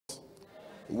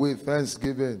with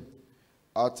thanksgiving.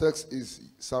 Our text is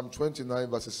Psalm 29,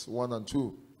 verses 1 and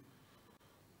 2.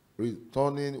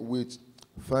 Returning with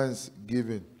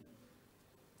thanksgiving.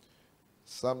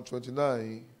 Psalm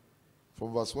 29,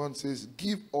 from verse 1 says,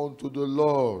 give unto the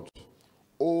Lord,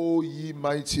 O ye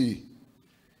mighty.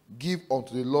 Give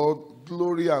unto the Lord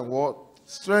glory and what?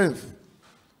 Strength.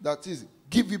 That is,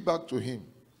 give it back to him.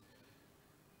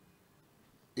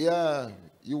 Yeah,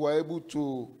 you were able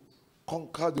to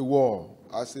conquer the war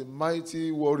as a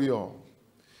mighty warrior,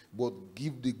 but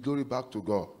give the glory back to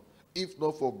God. If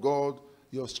not for God,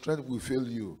 your strength will fail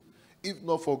you. If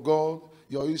not for God,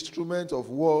 your instrument of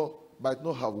war might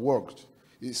not have worked.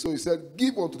 So he said,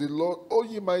 give unto the Lord, O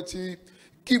ye mighty,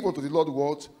 give unto the Lord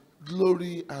what?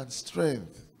 Glory and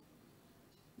strength.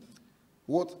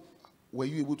 What were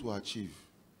you able to achieve?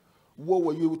 What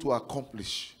were you able to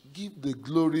accomplish? Give the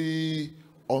glory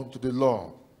unto the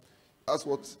Lord. That's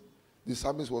what the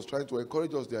psalmist was trying to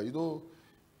encourage us there. You know,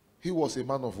 he was a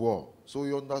man of war, so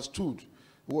he understood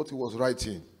what he was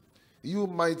writing. You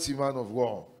mighty man of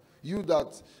war, you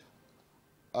that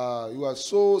you are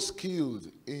so skilled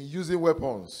in using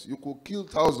weapons, you could kill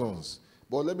thousands.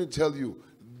 But let me tell you,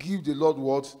 give the Lord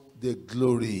what? The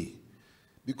glory.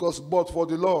 Because but for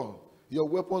the Lord, your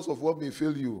weapons of war may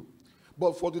fail you.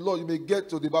 But for the Lord, you may get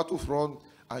to the battlefront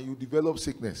and you develop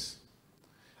sickness.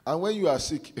 And when you are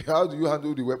sick, how do you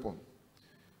handle the weapon?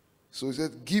 So he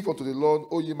said, give unto the Lord,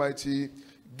 O ye mighty,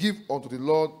 give unto the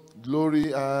Lord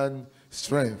glory and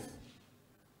strength.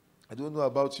 I don't know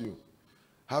about you.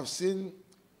 I've seen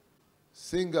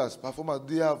singers, performers,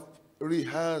 they have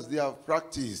rehearsed, they have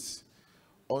practiced.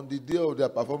 On the day of their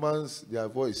performance, their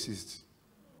voice ceased.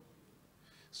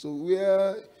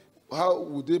 So how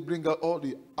would they bring out all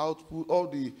the output, all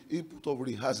the input of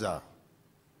rehearsal?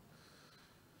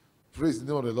 Praise the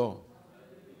name of the Lord.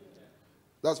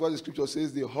 That's why the scripture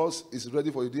says the horse is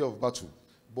ready for the day of battle,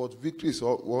 but victory is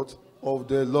what? Of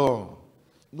the Lord.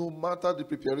 No matter the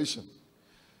preparation.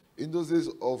 In those days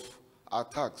of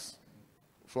attacks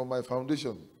from my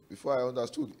foundation, before I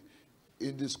understood,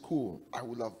 in the school, I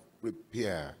would have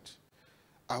prepared.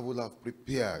 I would have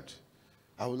prepared.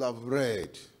 I would have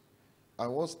read.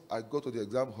 And once I got to the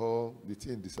exam hall, the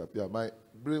thing disappeared. My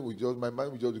mind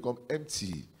will just become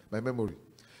empty, my memory.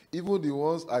 Even the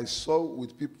ones I saw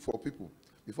with people, for people,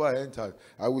 before I entered,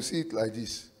 I will see it like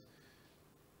this.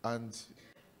 And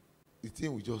the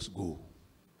thing will just go.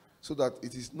 So that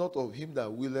it is not of him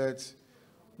that willeth,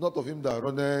 not of him that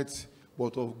runneth,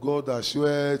 but of God that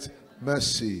showeth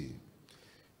mercy.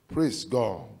 Praise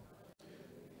God.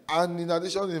 And in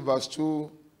addition, in verse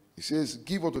 2, it says,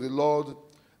 give unto the Lord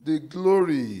the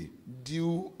glory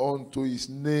due unto his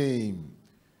name.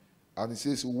 And it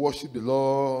says, worship the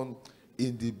Lord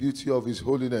in the beauty of his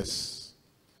holiness.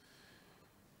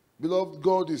 Beloved,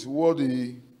 God is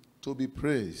worthy to be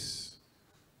praised.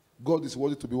 God is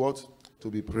worthy to be what?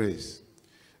 To be praised.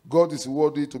 God is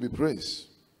worthy to be praised.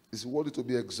 He's worthy to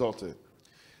be exalted.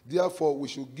 Therefore, we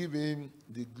should give him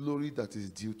the glory that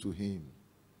is due to him.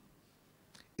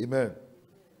 Amen.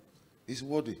 He's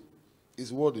worthy.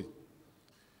 He's worthy.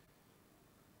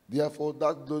 Therefore,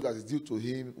 that glory that is due to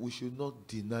him, we should not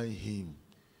deny him.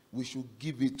 We should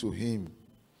give it to him.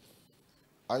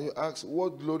 And you ask,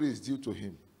 what glory is due to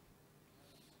him?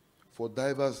 For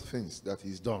diverse things that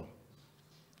he's done.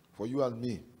 For you and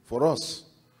me. For us.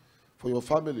 For your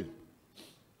family.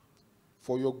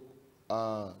 For your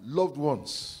loved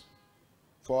ones.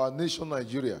 For our nation,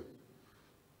 Nigeria.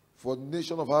 For the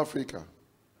nation of Africa.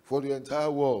 For the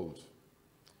entire world.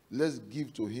 Let's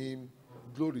give to him,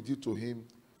 glory due to him,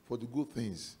 for the good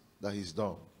things that he's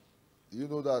done. You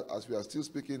know that as we are still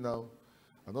speaking now,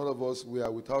 and all of us, we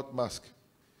are without mask.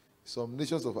 Some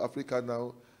nations of Africa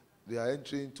now, they are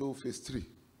entering into phase 3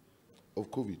 of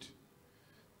COVID.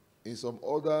 In some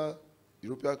other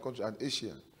European countries and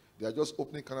Asia, they are just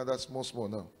opening Canada small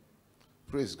now.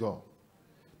 Praise God.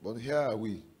 But here are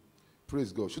we.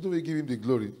 Praise God. Shouldn't we give him the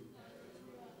glory?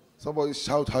 Somebody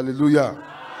shout hallelujah.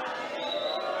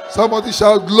 Somebody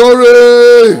shout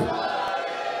glory.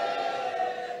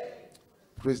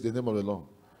 Praise the name of the Lord.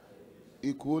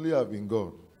 It could only have been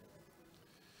God.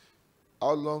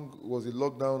 How long was the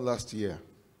lockdown last year?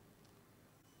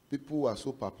 People were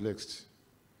so perplexed.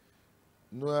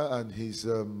 Noah and his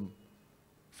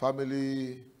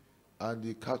family and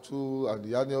the cattle and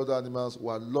the other animals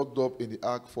were locked up in the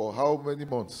ark for how many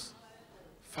months?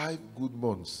 5 good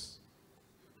months.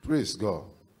 Praise God.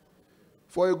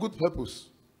 For a good purpose.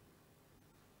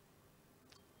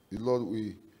 The Lord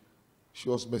will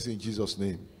show us mercy in Jesus'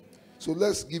 name. So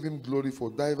let's give him glory for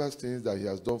diverse things that he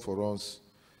has done for us.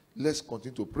 Let's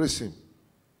continue to praise him.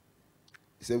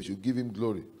 He said we should give him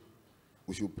glory.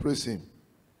 We should praise him.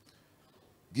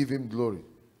 Give him glory.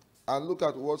 And look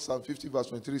at what Psalm 50 verse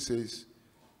 23 says.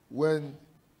 When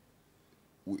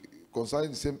we,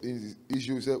 concerning the same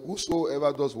issue, he said,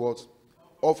 whosoever does what?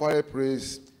 Offer a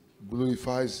praise,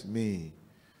 glorifies me.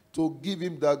 To give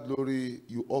him that glory,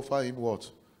 you offer him what?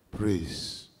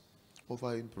 Praise.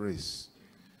 Offer him praise.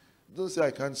 Don't say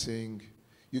I can't sing.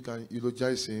 You can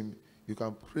eulogize him. You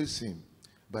can praise him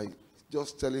by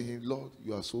just telling him, Lord,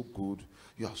 you are so good.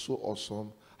 You are so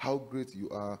awesome. How great you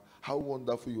are. How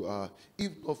wonderful you are.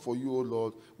 If not for you, O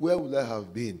Lord, where would I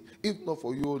have been? If not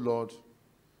for you, O Lord,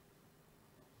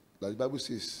 like the Bible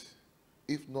says,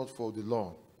 if not for the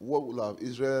Lord, what would have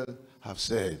Israel have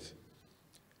said?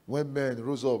 When men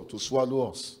rose up to swallow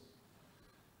us.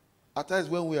 At times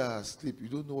when we are asleep, you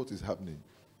don't know what is happening.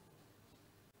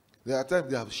 There are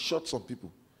times they have shot some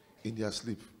people in their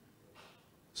sleep.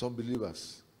 Some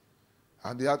believers.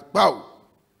 And they had, pow!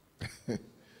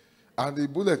 And the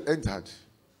bullet entered.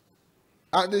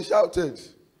 And they shouted.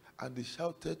 And they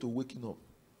shouted to waking up.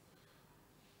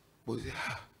 But they said,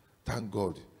 thank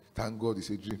God. Thank God it's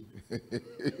a dream.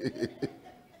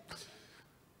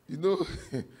 You know,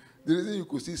 the reason you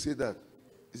could still say that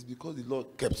is because the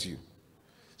Lord kept you.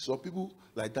 Some people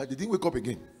like that, they didn't wake up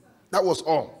again. That was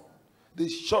all. They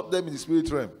shot them in the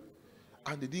spirit realm.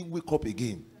 And they didn't wake up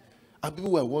again. And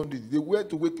people were wondering. They went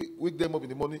to wake them up in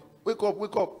the morning. Wake up,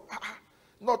 wake up.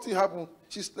 Nothing happened.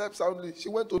 She slept soundly. She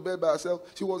went to bed by herself.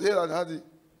 She was here and handy.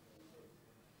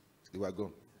 They were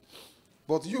gone.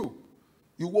 But you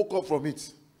woke up from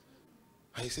it.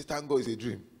 And you say, thank God it's a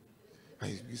dream.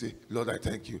 And you say, Lord, I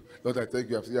thank you. Lord, I thank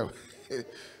you.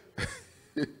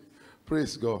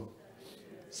 Praise God.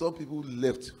 Some people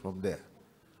left from there.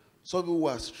 Some people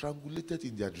were strangulated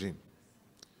in their dream.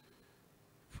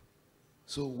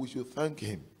 So we should thank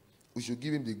him. We should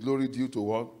give him the glory due to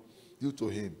what? Due to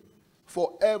him.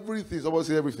 For everything, somebody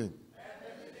say everything,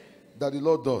 that the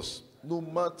Lord does. No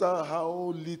matter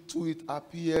how little it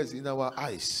appears in our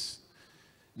eyes,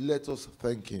 let us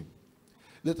thank him.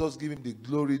 Let us give him the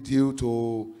glory due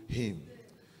to him.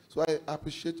 So I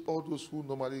appreciate all those who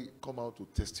normally come out to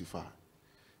testify,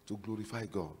 to glorify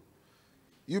God.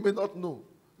 You may not know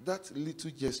that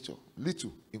little gesture,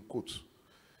 little in quotes,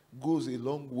 goes a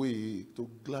long way to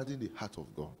gladden the heart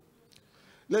of God.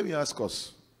 Let me ask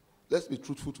us, let's be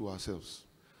truthful to ourselves.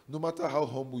 No matter how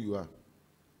humble you are,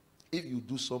 if you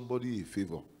do somebody a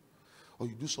favor, or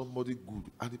you do somebody good,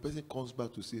 and the person comes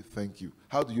back to say thank you,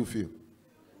 how do you feel?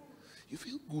 You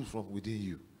feel good from within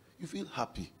you. You feel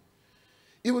happy.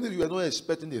 Even if you are not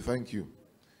expecting a thank you,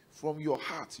 from your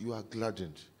heart you are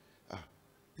gladdened.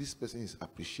 This person is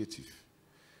appreciative.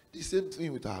 The same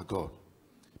thing with our God.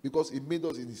 Because he made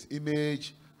us in his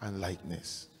image and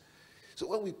likeness. So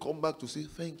when we come back to say,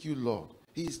 thank you, Lord,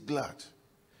 he is glad.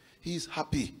 He is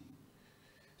happy.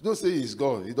 Don't say he's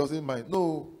God. He doesn't mind.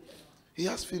 No. He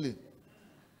has feeling.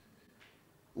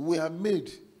 We are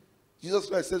made. Jesus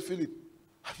Christ said, Philip,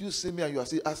 have you seen me and you are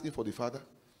still asking for the Father?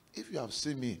 If you have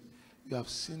seen me, you have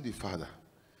seen the Father.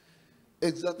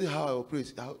 Exactly how I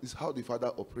operate is how the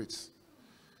Father operates.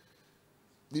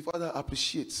 The Father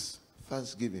appreciates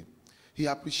thanksgiving. He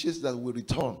appreciates that we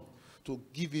return to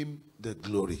give him the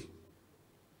glory.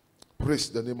 Praise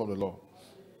the name of the Lord.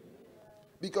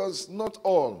 Because not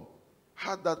all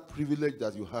had that privilege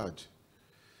that you had.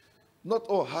 Not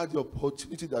all had the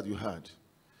opportunity that you had.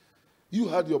 You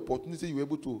had the opportunity, you were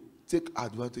able to take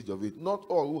advantage of it. Not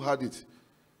all who had it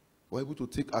were able to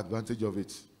take advantage of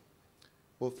it.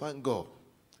 Well, thank God.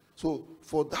 So,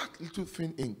 for that little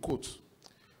thing in quotes,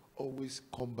 always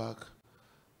come back,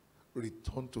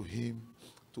 return to him,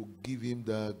 to give him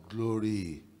the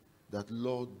glory. That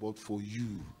Lord, but for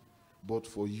you, but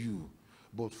for you,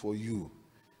 but for you,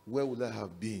 where would I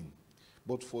have been?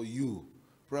 But for you,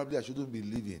 probably I shouldn't be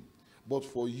living. But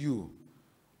for you,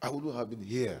 I wouldn't have been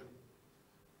here.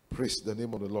 Praise the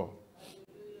name of the Lord.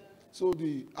 So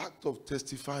the act of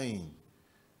testifying,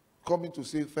 coming to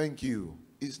say thank you,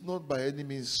 is not by any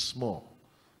means small.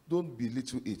 Don't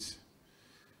belittle it.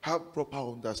 Have proper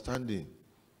understanding.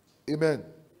 Amen.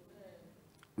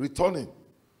 Returning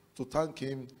to thank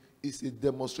him is a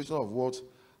demonstration of what?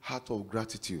 Heart of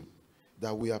gratitude.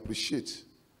 That we appreciate.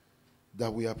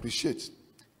 That we appreciate.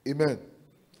 Amen.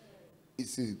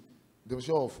 It's a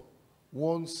demonstration of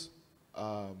one's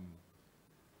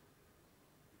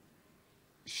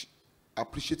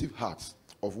appreciative heart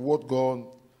of what God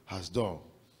has done.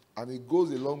 And it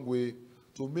goes a long way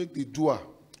to make the doer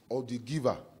or the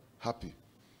giver happy.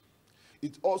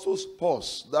 It also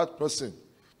spurs that person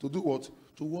to do what?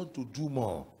 To want to do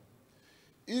more.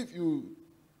 If you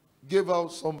gave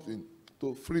out something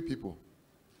to 3 people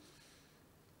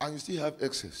and you still have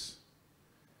excess,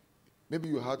 Maybe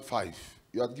you had 5.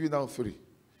 You had given out 3.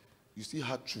 You still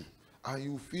had 2. And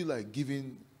you feel like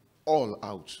giving all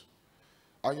out.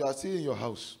 And you are still in your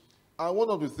house. And one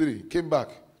of the 3 came back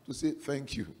to say,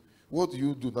 thank you. What do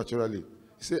you do naturally? You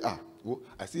say,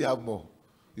 I still have more.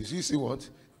 You see what?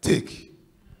 Take.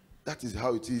 That is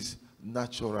how it is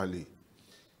naturally.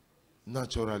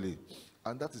 Naturally.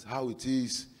 And that is how it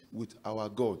is with our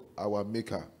God, our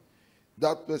Maker.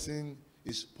 That person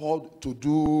is called to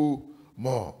do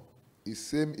more. The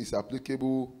same is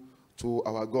applicable to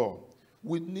our God.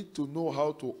 We need to know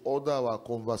how to order our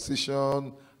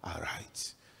conversation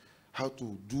aright. How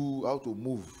to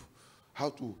move, how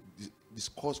to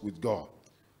discuss with God,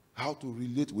 how to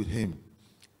relate with Him.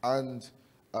 And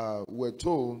we're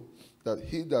told that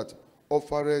he that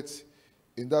offereth,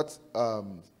 in that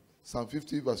Psalm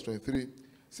 50 verse 23,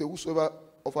 say, whosoever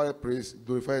offereth praise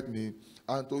glorifieth me,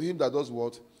 and to him that does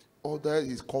what? Order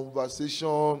his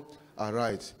conversation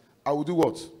aright. I will do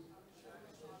what?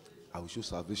 I will show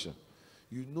salvation.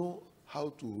 You know how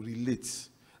to relate.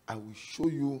 I will show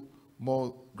you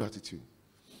more gratitude.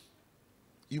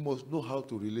 You must know how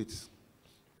to relate.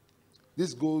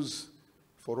 This goes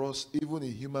for us even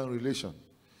in human relation.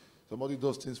 Somebody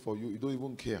does things for you, you don't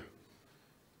even care.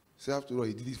 Say, after all,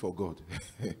 he did it for God.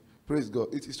 Praise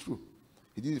God. It is true.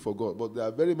 He did it for God. But there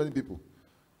are very many people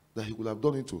that he could have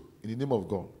done it to in the name of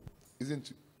God.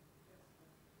 Isn't it?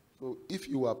 So if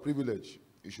you are privileged,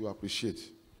 you should appreciate.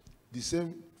 The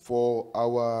same for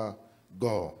our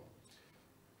God.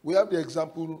 We have the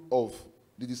example of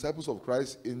the disciples of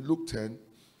Christ in Luke 10,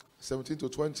 17 to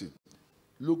 20.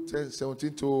 Luke 10,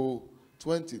 17 to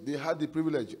 20. They had the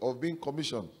privilege of being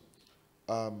commissioned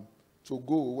to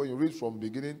go. When you read from the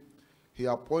beginning, he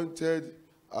appointed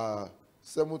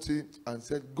 70 and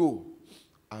said, go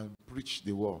and preach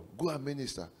the word. Go and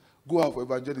minister. Go out for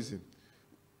evangelism.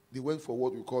 They went for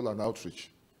what we call an outreach.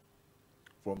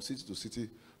 From city to city,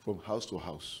 from house to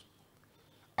house.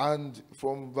 And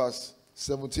from verse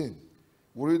 17,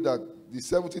 we read that the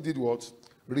 70 did what?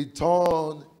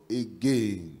 Return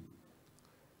again.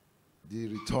 They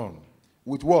return.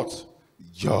 With what?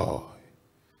 Joy.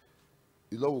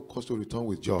 The Lord will cause to return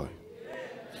with joy.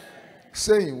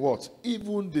 Saying what?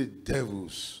 Even the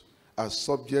devils are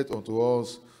subject unto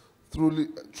us through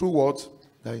what?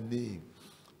 Thy name.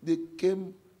 They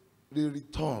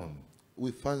returned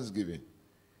with thanksgiving.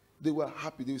 They were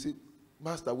happy. They said,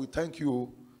 Master, we thank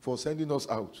you for sending us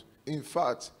out. In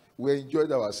fact, we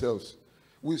enjoyed ourselves.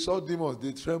 We saw demons,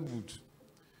 they trembled.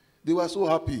 They were so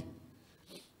happy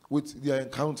with their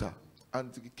encounter.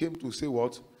 And he came to say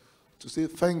what? To say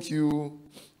thank you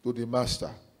to the Master.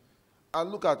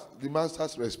 And look at the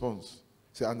Master's response.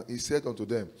 And he said unto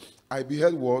them, I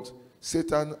beheld what?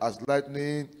 Satan as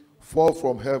lightning fall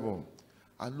from heaven.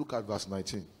 And look at verse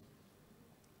 19.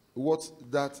 What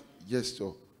that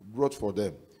gesture brought for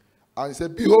them. And he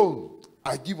said, behold,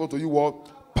 I give unto you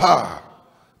what? Power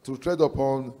to tread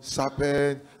upon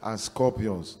serpents and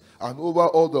scorpions, and over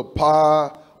all the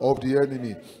power of the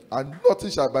enemy. And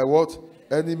nothing shall by what?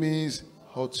 Enemies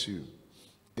hurt you.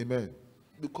 Amen.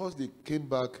 Because they came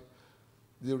back,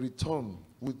 they returned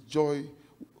with joy,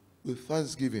 with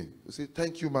thanksgiving. They say,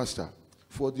 thank you, Master,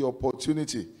 for the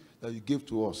opportunity that you gave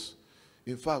to us.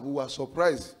 In fact, we were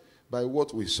surprised by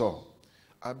what we saw.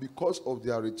 And because of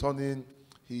their returning,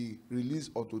 he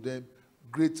released unto them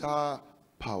greater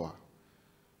power.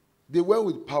 They went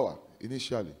with power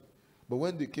initially. But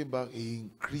when they came back, he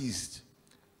increased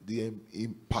the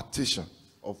impartation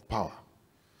of power.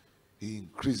 He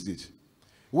increased it.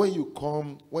 When you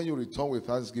return with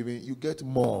thanksgiving, you get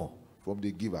more from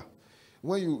the giver.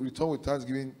 When you return with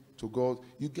thanksgiving to God,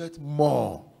 you get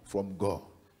more from God.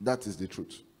 That is the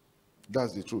truth.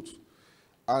 That's the truth.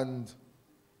 And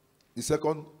the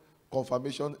second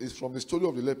confirmation is from the story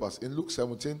of the lepers in Luke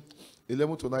 17,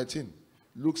 11 to 19.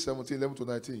 Luke 17, 11 to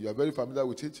 19. You are very familiar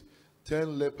with it.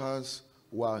 10 lepers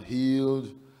were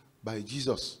healed by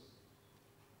Jesus.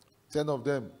 10 of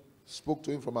them spoke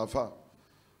to him from afar.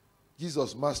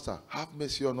 Jesus, Master, have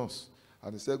mercy on us.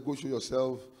 And he said, go show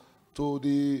yourself to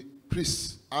the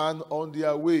priests. And on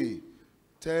their way,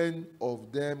 10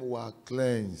 of them were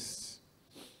cleansed.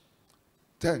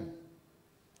 10.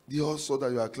 They all saw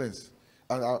that you are cleansed.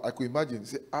 And I could imagine,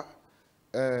 say,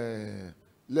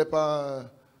 leper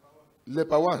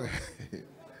one.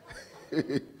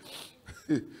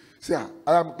 Say,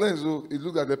 I am cleansed. So he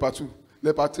looked at leper 2,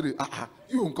 leper 3.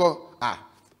 You call,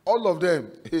 all of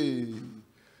them. Hey,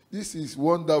 this is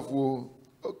wonderful.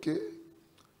 Okay.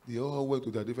 They all went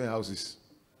to their different houses.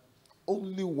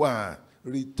 Only one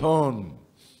returned.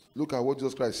 Look at what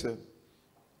Jesus Christ said.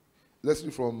 Let's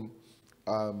read from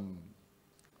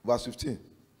verse 15.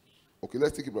 Okay,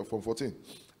 let's take it from 14.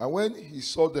 And when he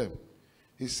saw them,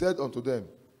 he said unto them,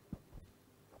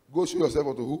 go show yourself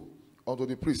unto who? Unto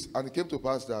the priest. And it came to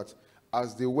pass that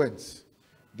as they went,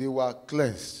 they were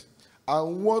cleansed.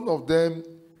 And one of them,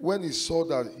 when he saw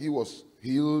that he was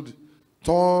healed,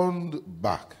 turned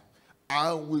back,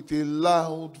 and with a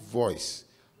loud voice.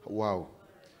 Wow.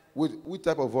 With what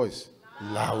type of voice?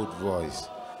 Loud voice.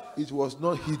 It was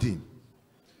not hidden.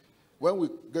 When we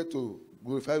get to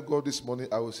glorify God this morning,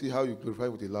 I will see how you glorify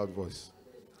with a loud voice.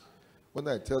 When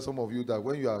I tell some of you that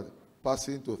when you are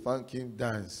passing to thank him,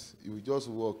 dance. You will just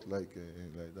walk like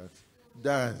that.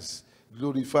 Dance.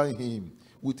 Glorify him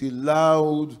with a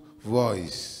loud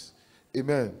voice.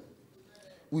 Amen.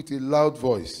 With a loud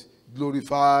voice.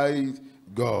 Glorified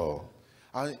God.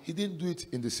 And he didn't do it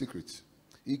in the secret.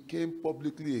 He came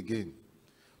publicly again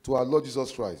to our Lord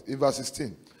Jesus Christ. In verse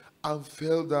 16. And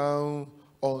fell down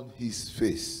on his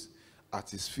face at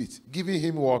his feet, giving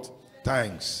him what?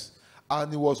 Thanks.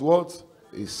 And he was what?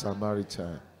 A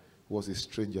Samaritan. He was a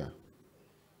stranger.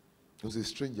 He was a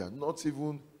stranger, not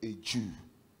even a Jew.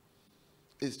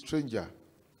 A stranger.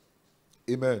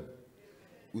 Amen.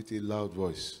 With a loud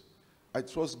voice. I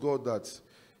trust God that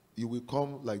you will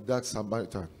come like that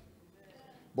Samaritan.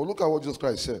 But look at what Jesus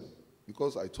Christ said.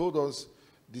 Because I told us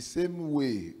the same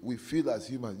way we feel as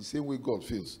humans, the same way God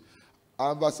feels.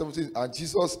 And verse 17, and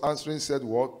Jesus answering said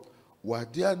what? Were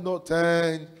there not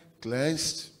 10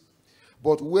 cleansed?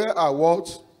 But where are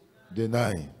what? The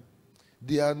 9.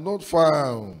 They are not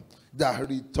found that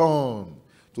return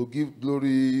to give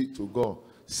glory to God.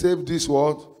 Save this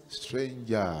what?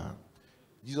 Stranger.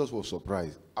 Jesus was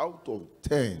surprised. Out of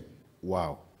 10,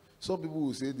 wow. Some people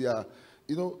will say they are,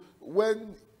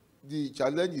 when the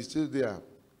challenge is still there,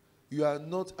 you are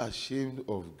not ashamed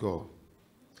of God.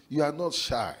 You are not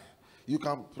shy. You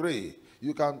can pray.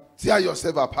 You can tear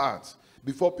yourself apart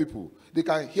before people. They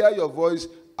can hear your voice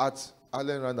at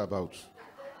Allen Roundabout.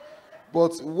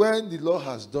 But when the Lord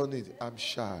has done it, I'm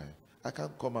shy. I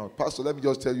can't come out. Pastor, let me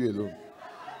just tell you alone.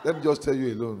 Let me just tell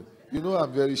you alone. You know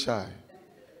I'm very shy.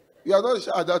 You are not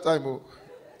shy at that time. Oh.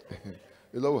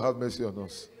 The Lord will have mercy on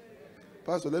us.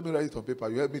 Pastor, let me write it on paper.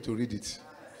 You help me to read it.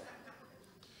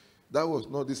 That was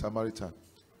not the Samaritan.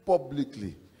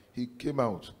 Publicly, he came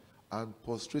out and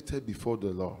prostrated before the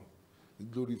Lord,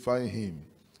 glorifying him.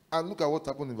 And look at what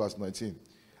happened in verse 19.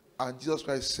 And Jesus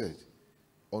Christ said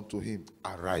unto him,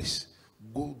 arise,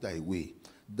 go thy way.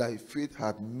 Thy faith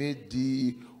hath made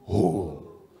thee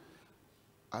whole.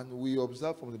 And we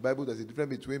observe from the Bible there's a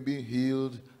difference between being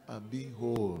healed and being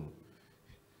whole.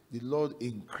 The Lord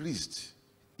increased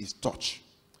his touch.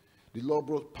 The Lord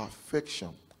brought perfection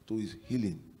to his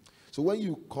healing. So when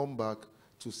you come back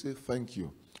to say thank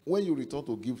you, when you return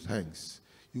to give thanks,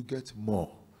 you get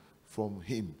more from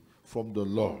him, from the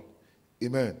Lord.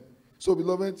 Amen. So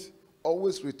beloved,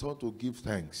 always return to give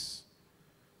thanks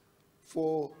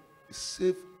for a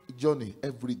safe journey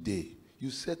every day. You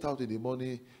set out in the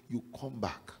morning, you come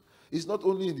back. It's not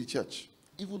only in the church,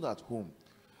 even at home.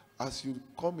 As you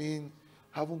come in,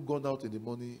 haven't gone out in the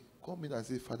morning, come in and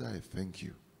say, Father, I thank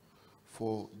you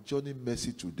for journey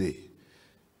mercy today,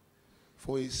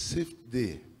 for a safe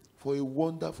day, for a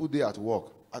wonderful day at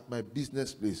work, at my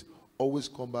business place. Always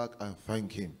come back and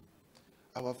thank him.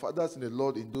 Our fathers in the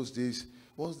Lord in those days,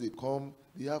 once they come,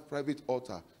 they have private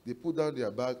altar. They put down their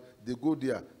bag, they go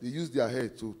there, they use their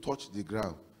head to touch the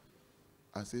ground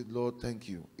and say, Lord, thank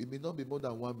you. It may not be more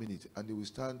than 1 minute, and they will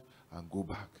stand and go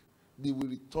back. They will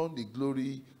return the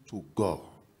glory to God.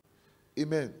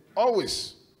 Amen.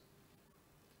 Always.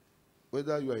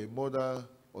 Whether you are a mother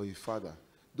or a father,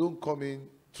 don't come in,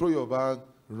 throw your bag,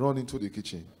 run into the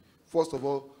kitchen. First of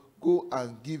all, go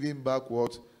and give him back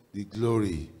what? The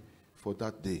glory for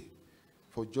that day.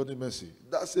 For journey mercy.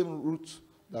 That same route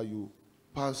that you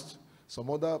passed, some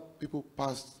other people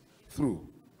passed through,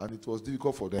 and it was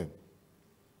difficult for them.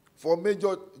 For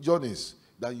major journeys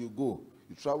that you go,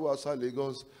 you travel outside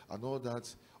Lagos and all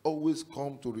that, always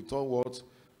come to return what?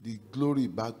 The glory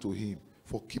back to him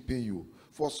for keeping you.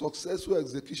 For successful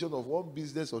execution of one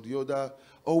business or the other,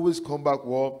 always come back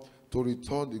what? To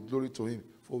return the glory to him.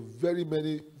 For very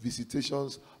many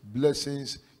visitations,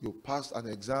 blessings, you passed an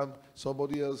exam,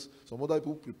 somebody else, some other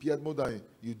people prepared more than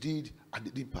you did and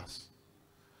they didn't pass.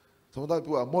 Some other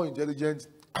people are more intelligent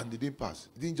and they didn't pass.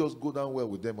 It didn't just go down well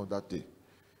with them on that day.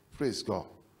 Praise God.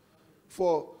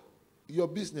 For your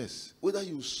business, whether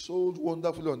you sold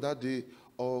wonderfully on that day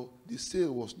or the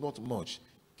sale was not much,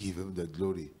 give him the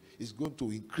glory. It's going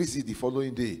to increase it the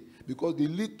following day. Because the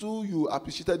little you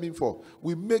appreciated him for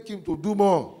will make him to do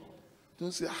more.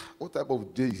 Don't say, what type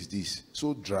of day is this?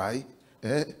 So dry.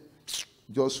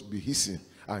 Just be hissing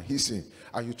and hissing,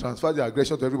 and you transfer the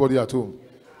aggression to everybody at home.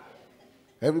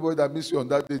 Everybody that meets you on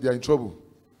that day, they are in trouble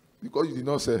because you did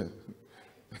not say.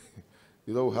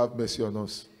 The Lord will have mercy on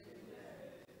us.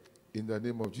 In the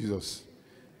name of Jesus.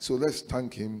 So let's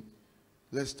thank him.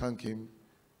 Let's thank him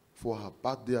for her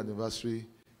birthday anniversary.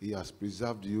 He has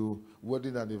preserved you,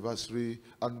 wedding anniversary,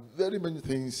 and very many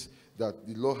things that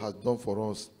the Lord has done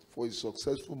for us, for a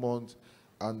successful month,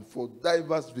 and for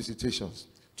diverse visitations.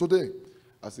 Today,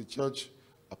 as a church,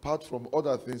 apart from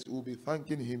other things, we'll be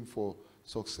thanking him for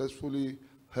successfully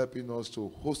helping us to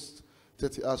host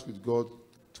 30 Hours with God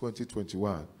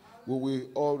 2021. We will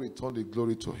all return the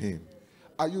glory to him.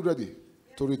 Are you ready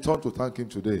to return to thank him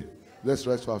today? Let's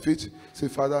rise to our feet. Say,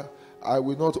 Father, I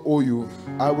will not owe you.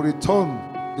 I will return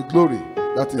the glory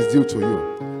that is due to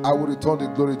you. I will return the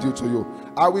glory due to you.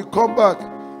 I will come back,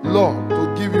 Lord,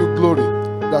 to give you glory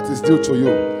that is due to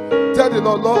you. Tell the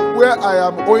Lord, Lord, where I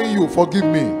am owing you, forgive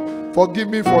me. Forgive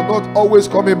me for not always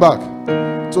coming back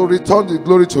to return the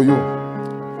glory to you.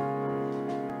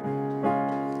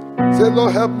 Say,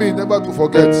 Lord, help me never to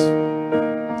forget.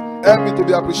 Help me to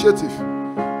be appreciative.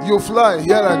 You fly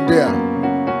here and there.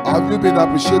 Have you been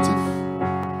appreciative?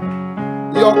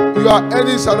 You are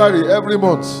earning salary every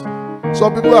month.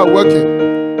 Some people are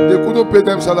working. They couldn't pay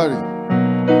them salary.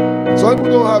 Some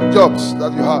people don't have jobs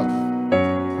that you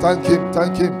have. Thank him.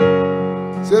 Thank him.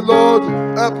 Say, Lord,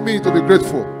 help me to be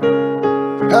grateful.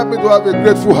 Help me to have a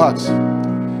grateful heart.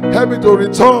 Help me to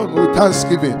return with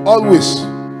thanksgiving always.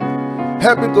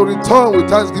 Help me to return with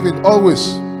thanksgiving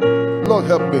always. Lord,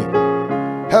 help me.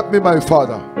 Help me, my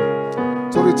Father,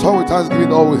 to return with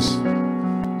thanksgiving always.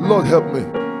 Lord, help me.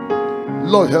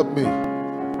 Lord, help me.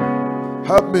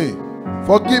 Help me.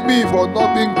 Forgive me for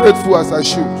not being grateful as I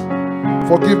should.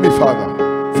 Forgive me, Father.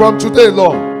 From today,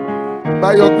 Lord,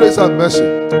 by your grace and mercy,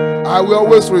 I will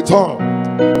always return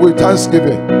with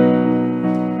thanksgiving.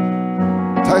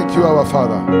 Thank you, our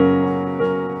Father.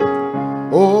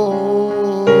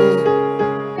 Oh,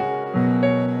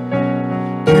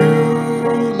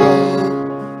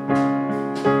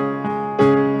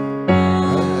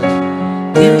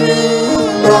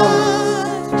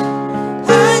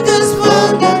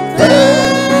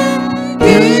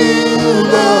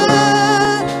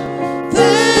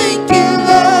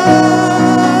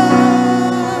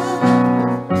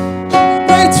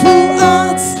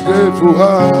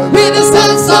 with the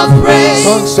songs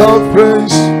of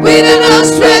praise, with an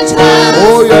outstretched hand.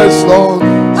 Oh yes, Lord.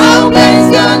 I'll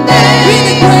bless your name. With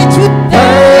a grateful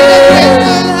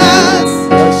hands.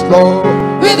 Yes, Lord.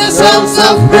 With the songs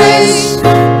of praise,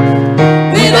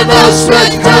 with an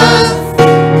outstretched hand.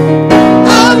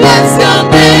 I'll bless your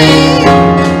name.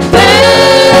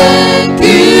 Thank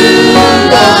you,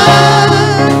 Lord.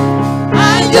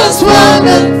 I just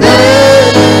wanna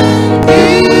thank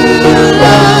you,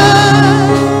 Lord.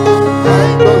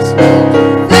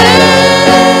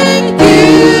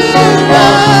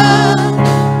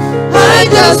 I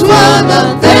just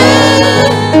wanna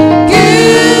thank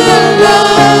you,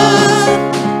 Lord.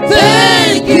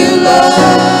 Thank you,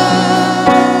 Lord.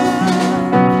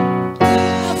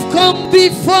 I've come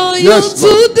before you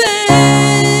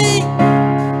today.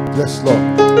 Yes, Lord.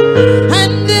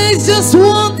 And there's just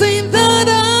one thing that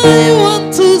I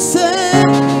want to say.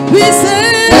 We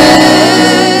say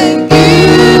thank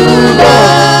you,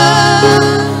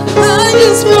 Lord. I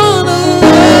just wanna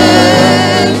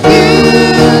thank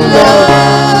you,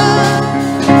 Lord.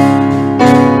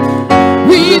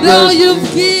 With all you've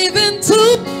given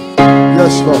to me.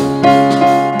 Yes, Lord.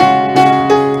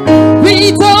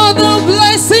 With all the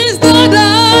blessings that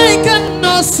I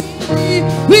cannot see.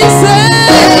 We say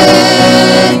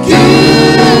thank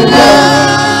you,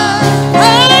 Lord.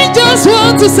 I just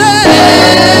want to say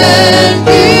thank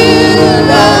you,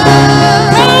 Lord.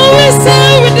 How we say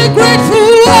with a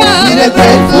grateful heart. With a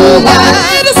grateful heart.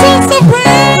 With the songs of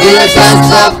praise. With the songs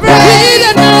of praise. With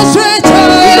an outstretched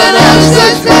hand. With an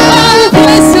outstretched hand. I'll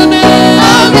bless your name.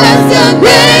 I'll bless your name.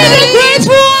 With a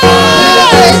grateful heart. With a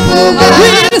grateful heart.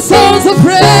 With the songs of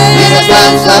praise. With the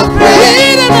songs of praise.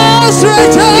 With an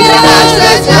outstretched hand. With an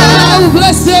outstretched hand. I'll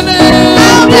bless your name.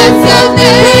 I'll bless your name.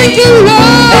 Thank you,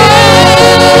 Lord.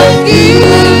 Thank you,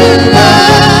 Lord.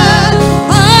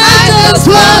 I just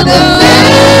wanna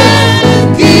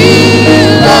thank you,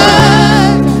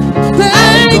 Lord.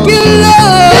 Thank you,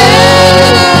 Lord.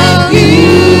 Thank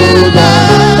you,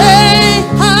 Lord. Hey,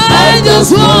 I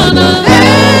just wanna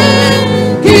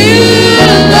thank you,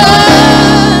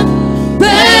 Lord.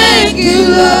 Thank you,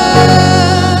 Lord.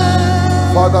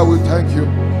 Father, we thank you.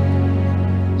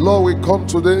 Lord, we come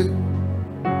today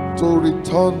to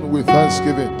return with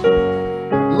thanksgiving.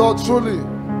 Lord, truly,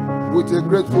 with a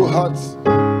grateful heart,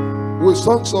 with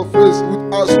songs of praise,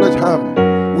 with outstretched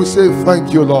hand, we say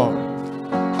thank you, Lord.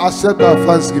 Accept our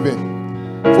thanksgiving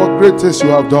for great things you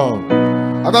have done.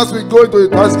 And as we go into the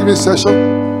Thanksgiving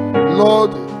session,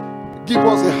 Lord, give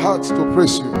us a heart to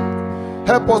praise you.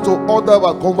 Help us to order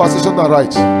our conversation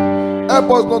aright.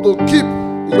 Help us not to keep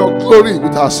your glory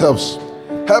with ourselves.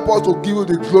 Help us to give you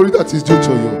the glory that is due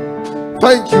to you.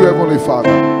 Thank you, Heavenly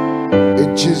Father.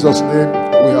 In Jesus' name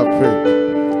we have prayed.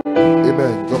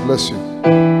 Amen. God bless you.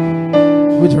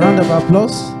 With a round of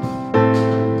applause,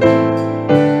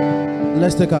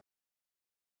 let's take a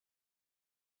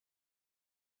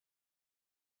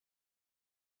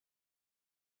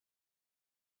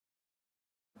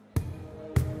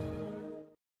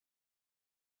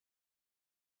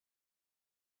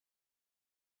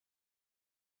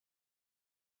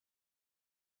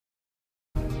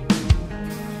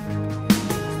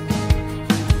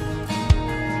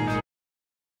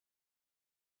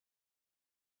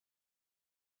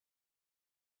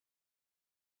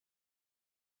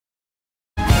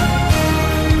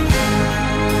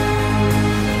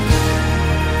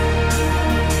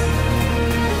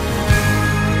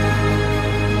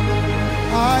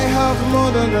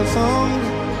more than a song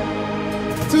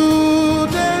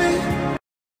today.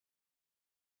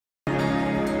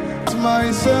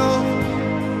 Myself,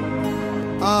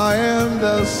 I am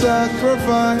the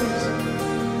sacrifice.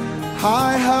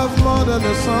 I have more than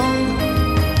a song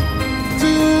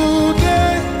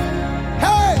today.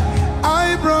 Hey,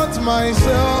 I brought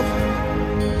myself.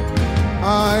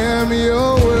 I am yours.